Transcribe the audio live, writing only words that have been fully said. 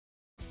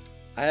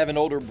I have an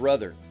older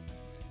brother,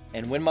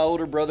 and when my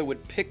older brother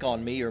would pick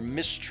on me or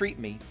mistreat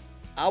me,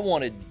 I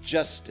wanted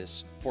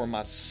justice for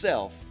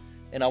myself,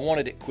 and I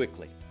wanted it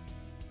quickly.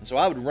 And so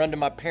I would run to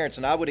my parents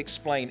and I would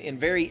explain in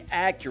very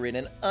accurate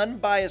and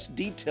unbiased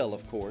detail,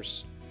 of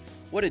course,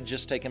 what had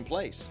just taken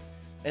place.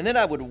 And then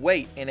I would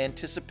wait in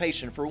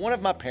anticipation for one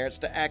of my parents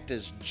to act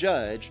as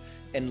judge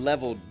and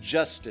level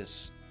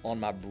justice on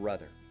my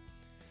brother.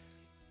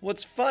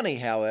 What's funny,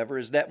 however,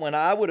 is that when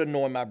I would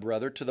annoy my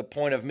brother to the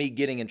point of me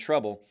getting in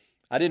trouble,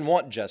 I didn't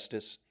want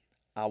justice,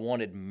 I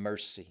wanted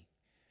mercy.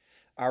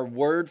 Our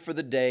word for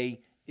the day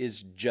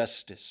is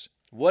justice.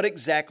 What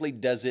exactly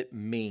does it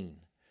mean?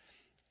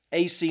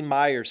 A.C.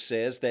 Meyer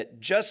says that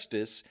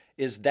justice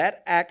is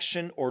that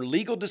action or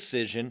legal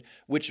decision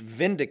which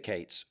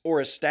vindicates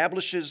or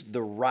establishes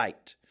the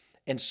right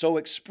and so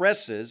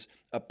expresses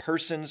a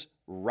person's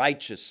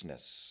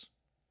righteousness.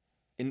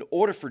 In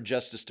order for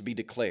justice to be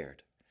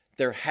declared,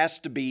 there has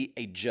to be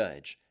a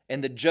judge,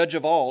 and the judge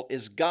of all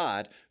is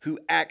God, who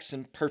acts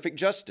in perfect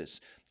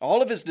justice.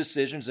 All of his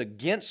decisions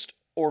against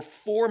or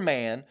for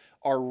man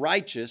are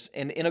righteous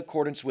and in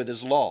accordance with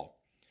his law.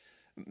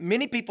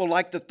 Many people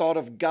like the thought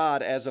of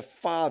God as a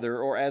father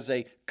or as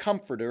a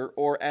comforter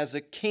or as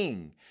a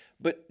king.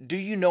 But do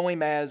you know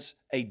him as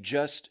a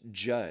just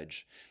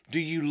judge? Do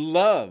you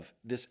love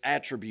this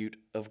attribute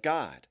of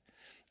God?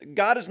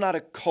 God is not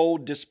a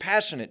cold,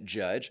 dispassionate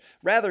judge.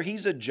 Rather,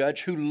 he's a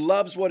judge who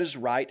loves what is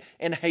right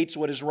and hates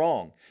what is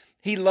wrong.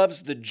 He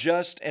loves the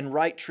just and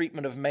right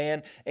treatment of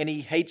man, and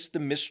he hates the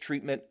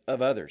mistreatment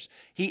of others.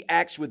 He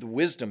acts with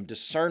wisdom,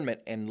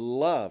 discernment, and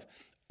love,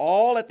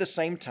 all at the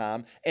same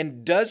time,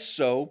 and does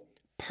so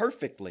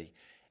perfectly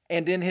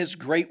and in his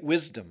great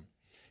wisdom.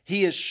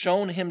 He has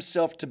shown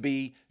himself to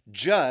be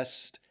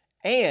just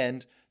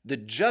and the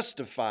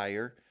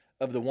justifier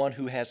of the one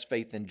who has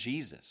faith in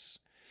Jesus.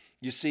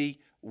 You see,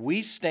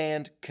 we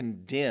stand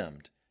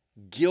condemned,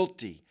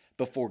 guilty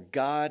before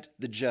God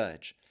the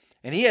judge,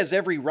 and he has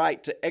every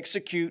right to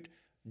execute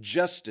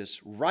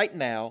justice right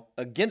now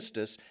against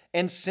us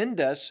and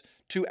send us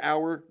to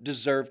our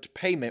deserved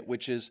payment,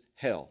 which is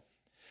hell.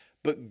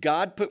 But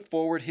God put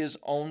forward his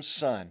own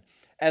Son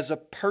as a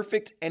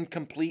perfect and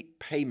complete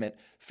payment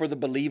for the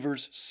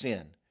believer's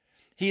sin.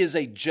 He is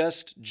a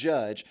just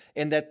judge,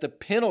 and that the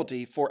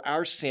penalty for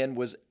our sin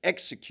was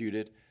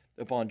executed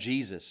upon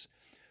Jesus,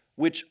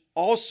 which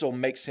also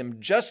makes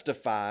him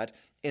justified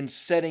in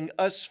setting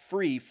us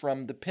free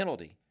from the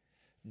penalty.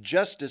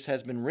 Justice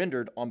has been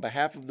rendered on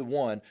behalf of the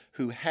one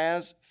who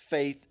has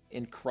faith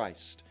in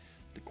Christ.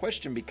 The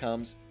question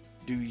becomes,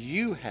 do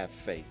you have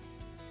faith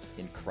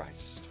in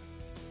Christ?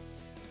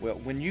 Well,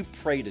 when you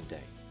pray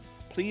today,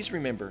 please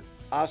remember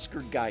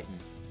Oscar Guyton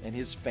and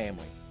his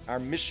family, our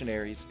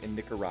missionaries in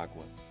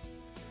Nicaragua.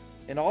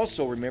 And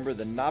also remember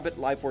the Nabat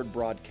Life Word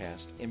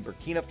broadcast in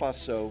Burkina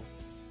Faso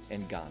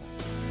and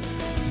Ghana.